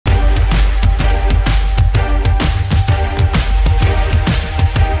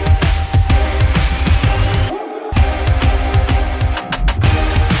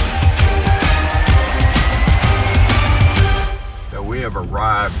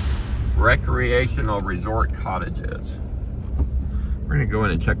Recreational resort cottages. We're gonna go in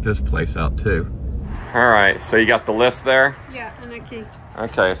and check this place out too. All right, so you got the list there? Yeah, and a key.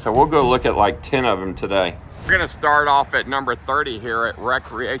 Okay, so we'll go look at like 10 of them today. We're gonna start off at number 30 here at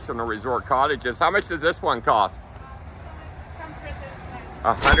Recreational Resort Cottages. How much does this one cost?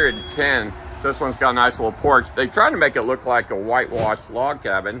 110. So this one's got a nice little porch. They tried to make it look like a whitewashed log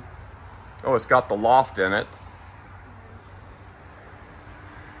cabin. Oh, it's got the loft in it.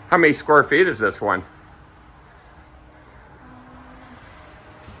 How many square feet is this one?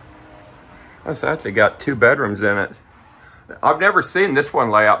 It's actually got 2 bedrooms in it. I've never seen this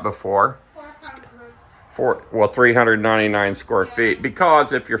one layout before. 399 square feet.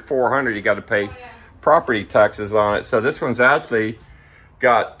 Because if you're 400, you got to pay property taxes on it. So this one's actually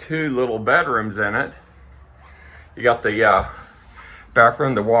got 2 little bedrooms in it. You got the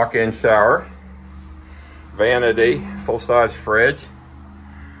bathroom, the walk-in shower, vanity, full-size fridge.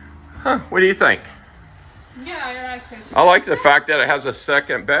 Huh, what do you think? Yeah, I like it. I like the fact that it has a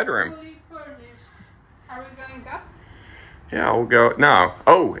 2nd bedroom. Fully furnished. Are we going up? Yeah, we'll go. No.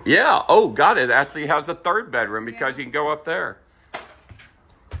 Oh, yeah. Oh, God, it actually has a 3rd bedroom because you can go up there.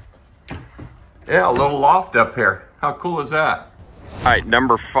 Yeah, a little loft up here. How cool is that? All right,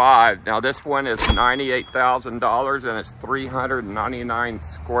 number 5. Now, this one is $98,000 and it's 399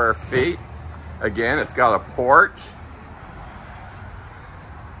 square feet. Again, it's got a porch.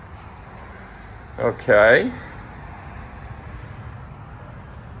 Okay.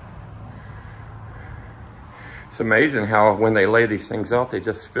 It's amazing how when they lay these things out, they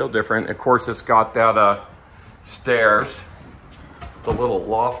just feel different. Of course, it's got that stairs, the little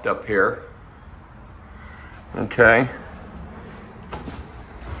loft up here. Okay.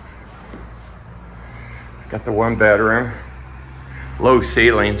 Got the 1 bedroom, low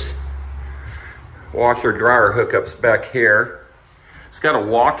ceilings, washer dryer hookups back here. It's got a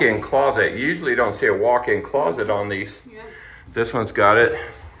walk-in closet. You usually don't see a walk-in closet on these. Yeah. This one's got it.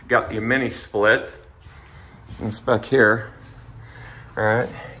 Got the mini split. It's back here. All right,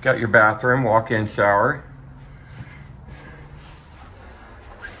 got your bathroom, walk-in shower.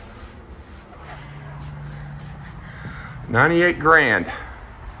 $98 grand.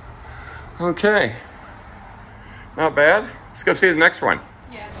 Okay, not bad. Let's go see the next one.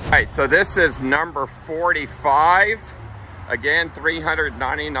 Yeah. All right, so this is number 45. Again,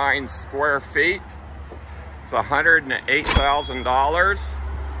 399 square feet. It's $108,000.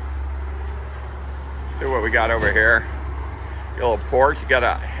 See what we got over here. Your little porch, you got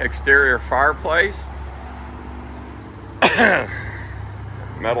an exterior fireplace.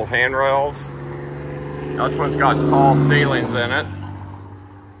 Metal handrails. This one's got tall ceilings in it.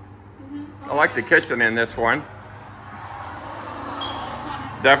 I like the kitchen in this one.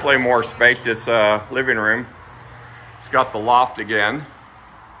 Definitely more spacious living room. It's got the loft again.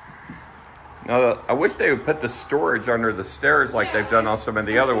 Now, I wish they would put the storage under the stairs like they've done on some of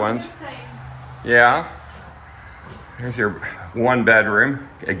the other ones. Yeah. Here's your 1 bedroom.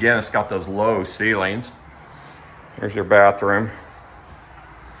 Again, it's got those low ceilings. Here's your bathroom.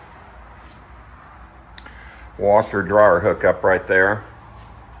 Washer dryer hookup right there.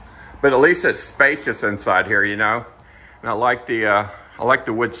 But at least it's spacious inside here, you know. And I like the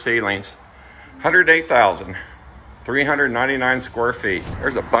wood ceilings. 108,000. 399 square feet.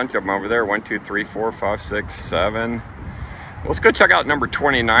 There's a bunch of them over there. 1, 2, 3, 4, 5, 6, 7. Let's go check out number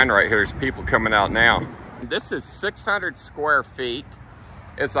 29 right here. There's people coming out now. This is 600 square feet.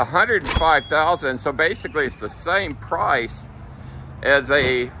 It's 105,000. So basically it's the same price as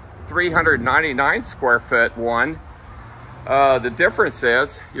a 399 square foot one. The difference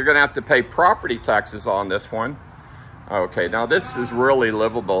is you're gonna have to pay property taxes on this one. Okay, now this is really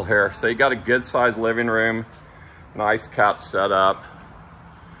livable here. So you got a good sized living room. Nice couch setup.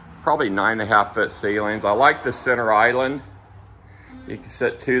 Probably 9.5 foot ceilings. I like the center island. You can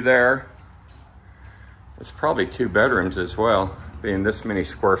sit 2 there. It's probably 2 bedrooms as well, being this many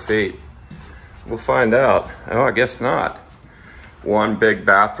square feet. We'll find out. Oh, I guess not. 1 big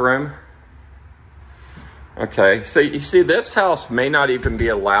bathroom. Okay, so you see this house may not even be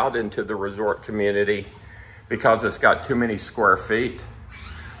allowed into the resort community because it's got too many square feet.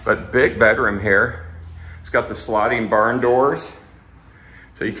 But big bedroom here. It's got the sliding barn doors.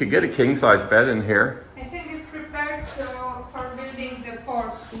 So you could get a king-size bed in here. I think it's prepared for building the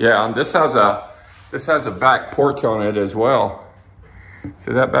porch. Yeah, and this has a back porch on it as well.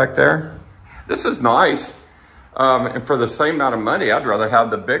 See that back there? This is nice. And for the same amount of money, I'd rather have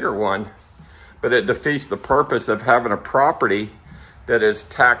the bigger one. But it defeats the purpose of having a property that is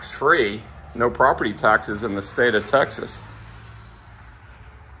tax-free. No property taxes in the state of Texas.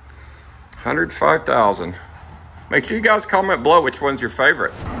 105,000. Make sure you guys comment below which one's your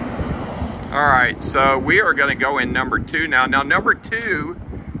favorite. All right, so we are gonna go in number 2 now. Now number 2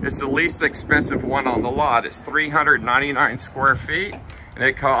 is the least expensive one on the lot. It's 399 square feet, and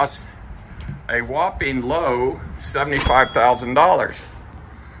it costs a whopping low $75,000.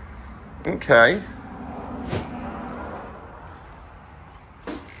 Okay.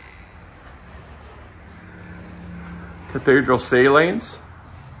 Cathedral ceilings.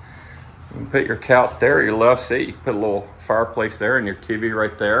 You can put your couch there, your love seat. You can put a little fireplace there and your TV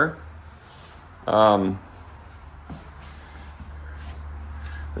right there.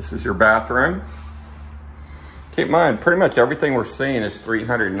 This is your bathroom. Keep in mind, pretty much everything we're seeing is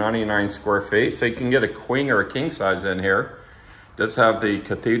 399 square feet, so you can get a queen or a king size in here. It does have the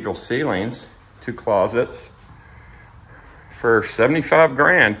cathedral ceilings, 2 closets for 75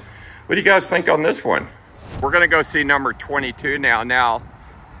 grand. What do you guys think on this one? We're gonna go see number 22 now. Now,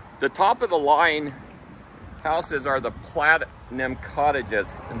 the top of the line houses are the Platinum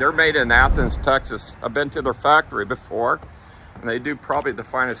Cottages, and they're made in Athens, Texas. I've been to their factory before, and they do probably the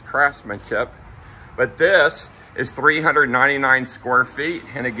finest craftsmanship. But this is 399 square feet,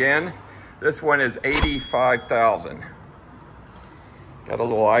 and again, this one is 85,000. Got a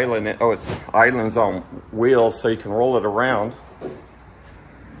little island. Oh, it's islands on wheels, so you can roll it around.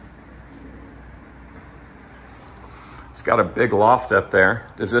 It's got a big loft up there.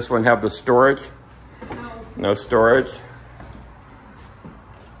 Does this one have the storage? No. No storage.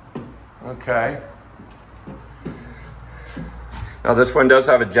 Okay. Now this one does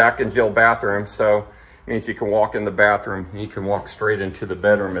have a Jack and Jill bathroom, so it means you can walk in the bathroom. You can walk straight into the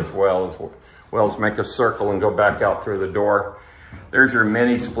bedroom as well as make a circle and go back out through the door. There's your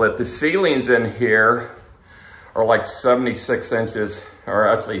mini split. The ceilings in here are like 76 inches, or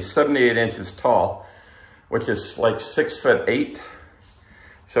actually 78 inches tall, which is like 6'8".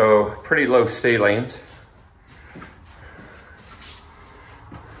 So pretty low ceilings.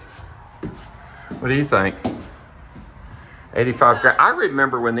 What do you think? 85 grand. I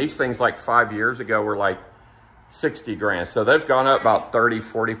remember when these things like 5 years ago were like 60 grand. So they've gone up about 30,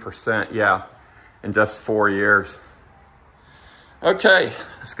 40%, yeah, in just 4 years. Okay,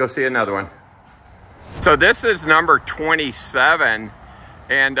 let's go see another one. So this is number 27.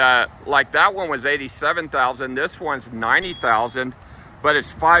 And like that one was 87,000. This one's 90,000, but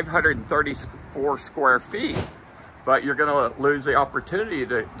it's 534 square feet. But you're gonna lose the opportunity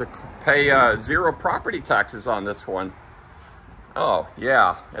to pay 0 property taxes on this one. Oh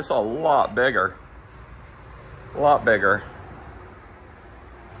yeah, it's a lot bigger. A lot bigger.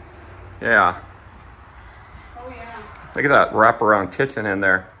 Yeah. Oh yeah. Look at that wraparound kitchen in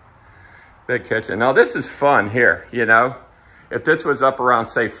there. Big kitchen. Now this is fun here, you know. If this was up around,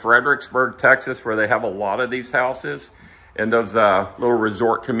 say, Fredericksburg, Texas, where they have a lot of these houses, and those little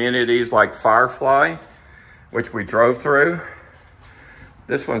resort communities like Firefly, which we drove through,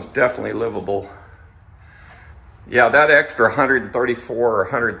 this one's definitely livable. Yeah, that extra 134 or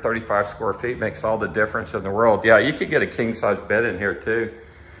 135 square feet makes all the difference in the world. Yeah, you could get a king-size bed in here too.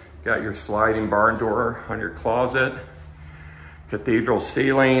 Got your sliding barn door on your closet, cathedral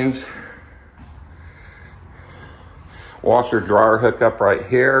ceilings, washer dryer hookup right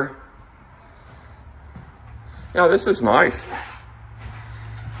here. Yeah, this is nice.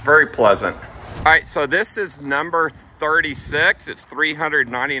 Very pleasant. All right, so this is number 36. It's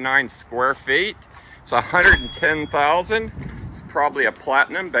 399 square feet. It's 110,000. It's probably a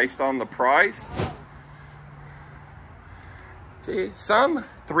platinum based on the price. See, some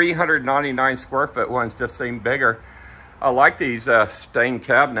 399 square foot ones just seem bigger. I like these stained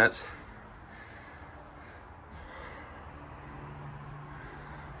cabinets.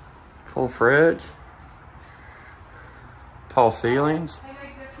 Full fridge, tall ceilings. I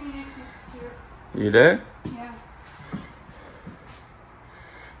like the finishes here. You do? Yeah.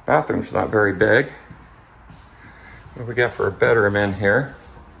 Bathroom's not very big. What do we got for a bedroom in here?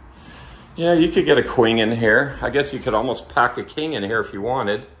 Yeah, you could get a queen in here. I guess you could almost pack a king in here if you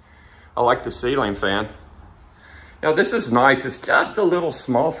wanted. I like the ceiling fan. Now this is nice. It's just a little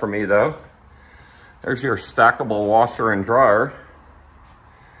small for me though. There's your stackable washer and dryer.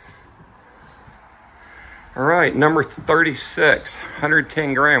 All right, number 36,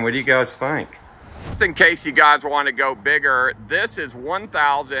 110 grand. What do you guys think? Just in case you guys want to go bigger, this is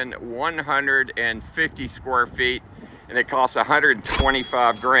 1,150 square feet, and it costs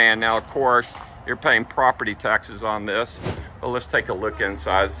 125 grand. Now, of course, you're paying property taxes on this. Well, let's take a look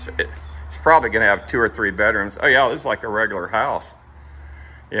inside. It's probably gonna have 2 or 3 bedrooms. Oh yeah, this is like a regular house.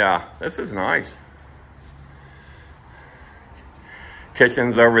 Yeah, this is nice.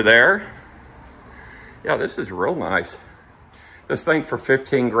 Kitchen's over there. Yeah, this is real nice. This thing for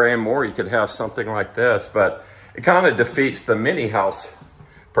 15 grand more, you could have something like this, but it kind of defeats the mini house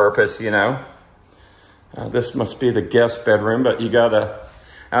purpose, you know. This must be the guest bedroom, but you gotta,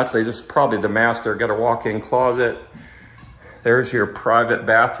 actually this is probably the master. Got a walk-in closet. There's your private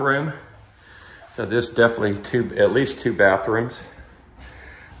bathroom. So this definitely at least two bathrooms.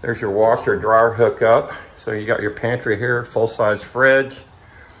 There's your washer dryer hookup. So you got your pantry here, full-size fridge,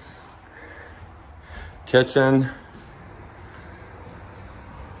 kitchen.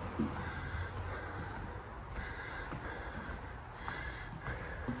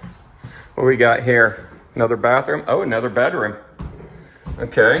 What we got here? Another bathroom. Oh, another bedroom.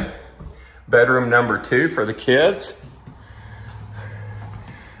 Okay. Bedroom number 2 for the kids.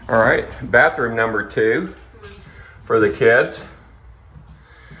 All right. Bathroom number 2 for the kids.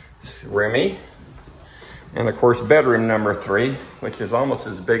 It's roomy. And of course, bedroom number 3, which is almost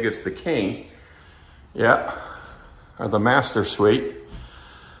as big as the king. Yep. Or the master suite.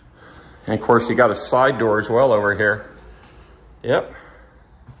 And of course, you got a side door as well over here. Yep.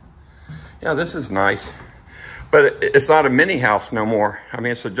 Yeah, this is nice. But it's not a mini house no more. I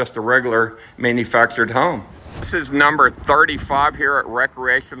mean, it's just a regular manufactured home. This is number 35 here at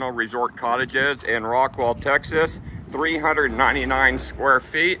Recreational Resort Cottages in Rockwall, Texas. 399 square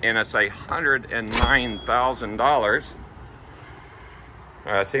feet, and it's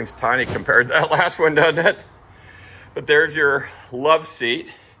 $109,000. Seems tiny compared to that last one, doesn't it? But there's your love seat.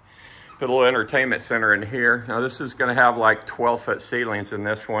 Put a little entertainment center in here. Now this is going to have like 12-foot ceilings in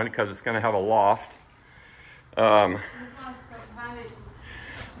this one because it's going to have a loft. Oh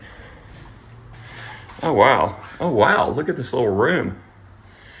wow! Oh wow! Look at this little room.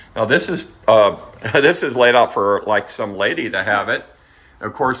 Now this is laid out for like some lady to have it.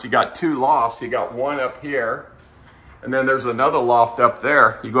 Of course, you got 2 lofts. You got one up here, and then there's another loft up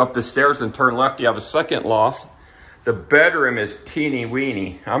there. You go up the stairs and turn left. You have a second loft. The bedroom is teeny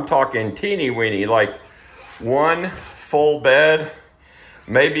weeny. I'm talking teeny weeny, like one full bed,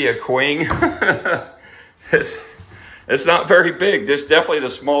 maybe a queen. It's not very big. This is definitely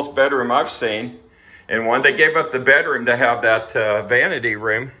the smallest bedroom I've seen. And one, they gave up the bedroom to have that vanity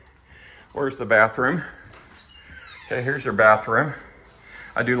room. Where's the bathroom? Okay, here's your bathroom.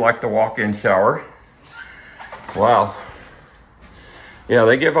 I do like the walk-in shower. Wow. Yeah,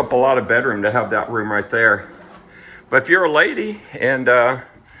 they give up a lot of bedroom to have that room right there. But if you're a lady and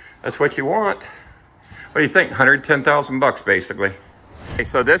that's what you want, what do you think? 110,000 bucks basically. Okay,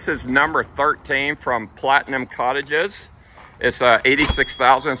 so this is number 13 from Platinum Cottages. It's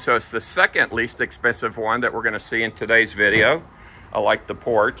 86,000, so it's the second least expensive one that we're going to see in today's video. I like the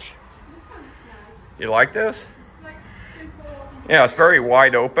porch. This one is nice. You like this? It's like simple. Yeah, it's very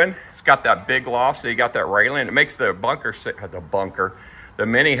wide open. It's got that big loft, so you got that railing. It makes the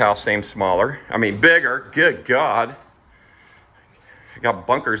mini house seem smaller. I mean, bigger. Good God. I got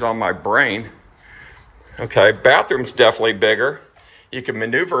bunkers on my brain. Okay, bathroom's definitely bigger. You can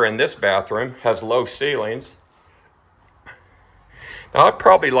maneuver in this bathroom. Has low ceilings. Now, I'd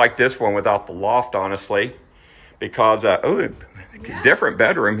probably like this one without the loft, honestly, because, different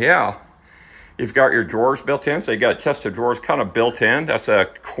bedroom, yeah. You've got your drawers built in, so you got a chest of drawers kind of built in. That's a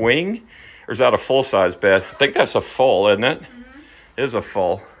queen, or is that a full-size bed? I think that's a full, isn't it? Mm-hmm. It is a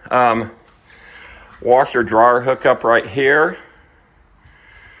full. Washer dryer hookup right here.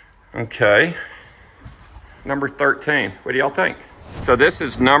 Okay. Number 13. What do y'all think? So this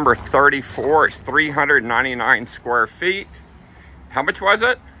is number 34. It's 399 square feet. How much was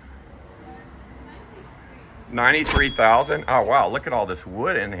it? 93,000. Oh, wow. Look at all this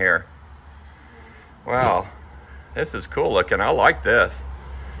wood in here. Wow. This is cool looking. I like this.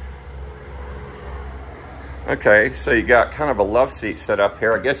 Okay, so you got kind of a love seat set up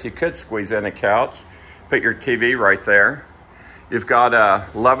here. I guess you could squeeze in a couch. Put your TV right there. You've got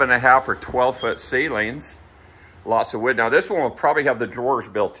 11.5 or 12-foot ceilings. Lots of wood. Now, this one will probably have the drawers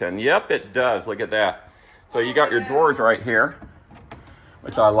built in. Yep, it does. Look at that. So you got your drawers right here,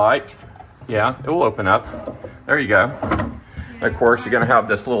 which I like. Yeah, it will open up. There you go. And of course, you're going to have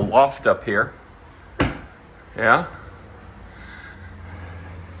this little loft up here. Yeah.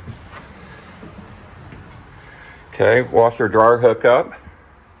 Okay, washer dryer hookup.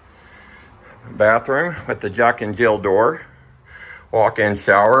 Bathroom with the Jack and Jill door. Walk-in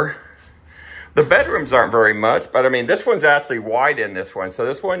shower. The bedrooms aren't very much, but I mean, this one's actually wide in this one. So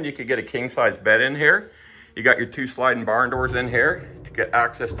this one, you could get a king-size bed in here. You got your 2 sliding barn doors in here to get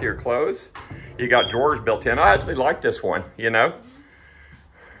access to your clothes. You got drawers built in. I actually like this one, you know.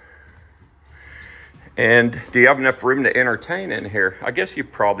 And do you have enough room to entertain in here? I guess you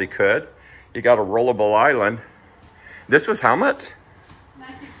probably could. You got a rollable island. This was how much?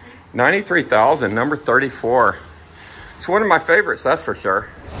 93,000, number 34. It's one of my favorites, that's for sure.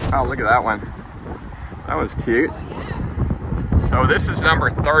 Oh, look at that one. That one's cute. So this is number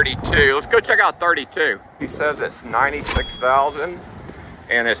 32. Let's go check out 32. He says it's 96,000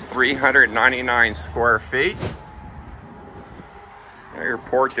 and it's 399 square feet. There, your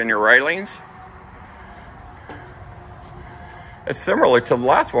porch and your railings. It's similar to the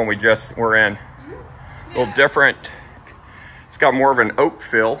last one we just were in. A little different. It's got more of an oak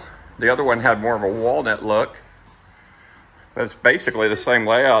feel. The other one had more of a walnut look. But it's basically the same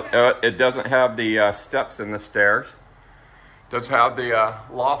layout. It doesn't have the steps in the stairs. It does have the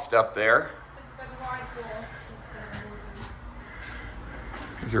loft up there.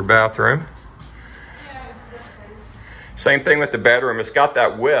 Here's your bathroom. Same thing with the bedroom. It's got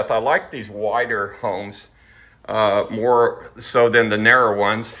that width. I like these wider homes more so than the narrow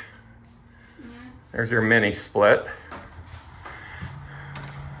ones. There's your mini split.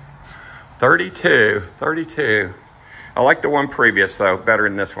 32. I like the one previous though, better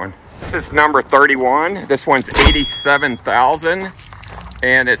than this one. This is number 31. This one's 87,000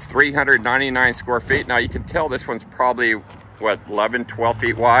 and it's 399 square feet. Now you can tell this one's probably, what, 11, 12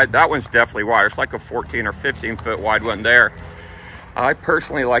 feet wide? That one's definitely wider. It's like a 14 or 15 foot wide one there. I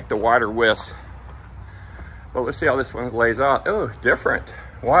personally like the wider widths. But let's see how this one lays out. Oh, different.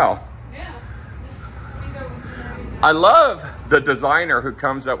 Wow. Yeah. This window is very nice. I love the designer who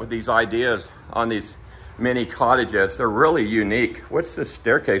comes up with these ideas on these mini cottages. They're really unique. What's this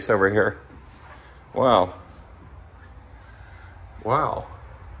staircase over here? Wow. Wow.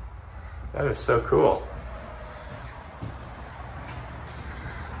 That is so cool.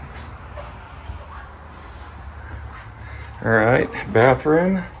 All right,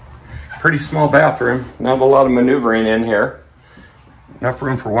 bathroom. Pretty small bathroom. Not a lot of maneuvering in here. Enough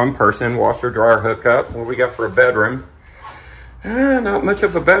room for one person. Washer, dryer, hookup. What we got for a bedroom? Not much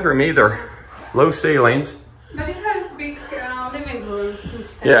of a bedroom either. Low ceilings. But it has big living room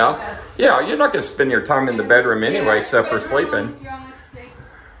instead Yeah. of that. Yeah, you're not going to spend your time in the bedroom anyway, except for sleeping. You only sleep.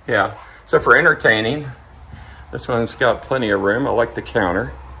 Yeah. So for entertaining, this one's got plenty of room. I like the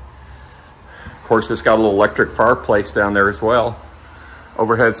counter. Of course, it's got a little electric fireplace down there as well.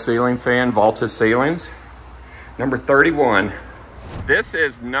 Overhead ceiling fan, vaulted ceilings. Number 31. This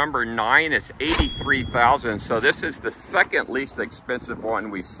is number 9. It's 83,000. So this is the second least expensive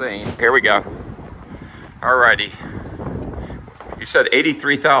one we've seen. Here we go. Alrighty. You said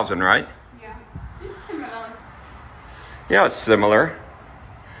 83,000, right? Yeah. It's similar. Yeah, it's similar.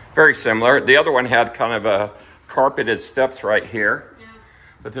 Very similar. The other one had kind of a carpeted steps right here. Yeah.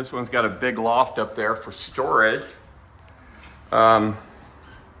 But this one's got a big loft up there for storage.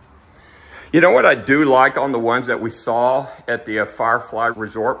 You know what I do like on the ones that we saw at the Firefly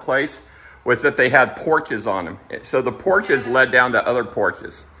Resort place was that they had porches on them. So the porches led down to other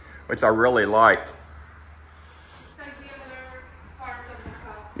porches, which I really liked. It's like the other part of the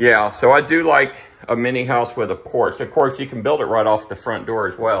house. Yeah, so I do like a mini house with a porch. Of course, you can build it right off the front door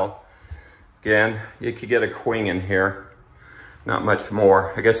as well. Again, you could get a queen in here. Not much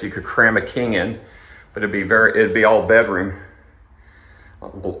more. I guess you could cram a king in, but it'd be all bedroom.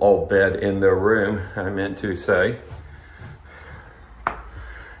 All bed in the room, I meant to say.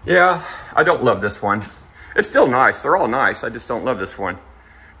 Yeah, I don't love this one. It's still nice. They're all nice. I just don't love this one.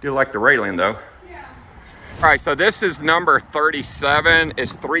 Do like the railing though. Yeah. All right, so this is number 37.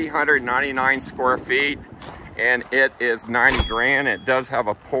 It's 399 square feet and it is 90 grand. It does have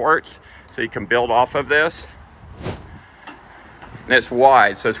a porch, so you can build off of this. And it's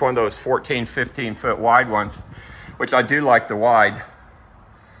wide, so it's one of those 14, 15 foot wide ones, which I do like the wide.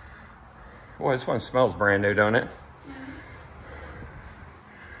 Boy, this one smells brand new, don't it?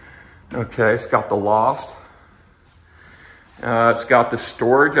 Okay, it's got the loft. It's got the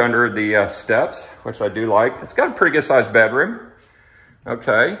storage under the steps, which I do like. It's got a pretty good sized bedroom.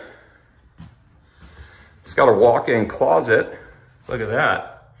 Okay. It's got a walk-in closet. Look at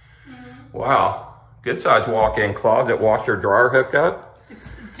that. Wow. Good sized walk-in closet, washer, dryer hookup.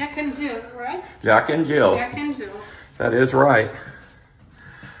 It's Jack and Jill, right? Jack and Jill. Jack and Jill. That is right.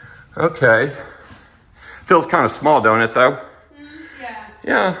 Okay. Feels kind of small, don't it, though? Yeah.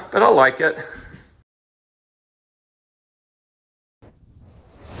 Yeah, but I like it.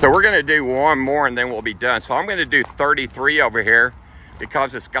 So we're going to do one more and then we'll be done. So I'm going to do 33 over here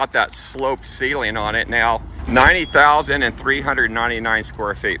because it's got that sloped ceiling on it now. 90,399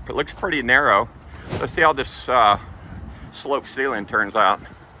 square feet. It looks pretty narrow. Let's see how this sloped ceiling turns out.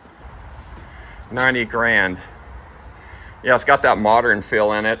 90 grand. Yeah, it's got that modern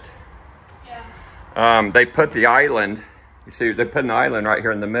feel in it. They put the island, you see, they put an island right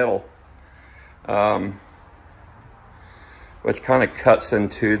here in the middle, which kind of cuts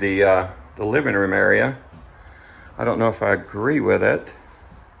into the living room area. I don't know if I agree with it.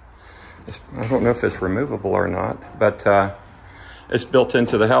 I don't know if it's removable or not, but It's built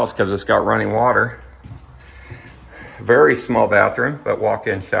into the house because it's got running water. Very small bathroom, but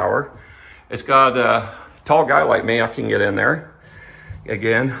walk-in shower. It's got a tall guy like me, I can get in there.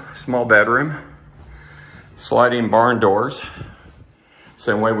 Again, small bedroom. Sliding barn doors.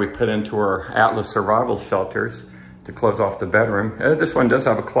 Same way we put into our Atlas survival shelters to close off the bedroom. This one does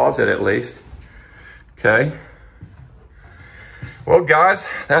have a closet at least. Okay. Well, guys,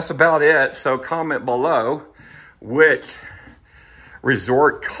 that's about it. So comment below which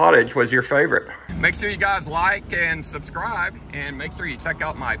resort cottage was your favorite. Make sure you guys like and subscribe, and make sure you check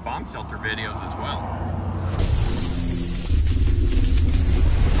out my bomb shelter videos as well.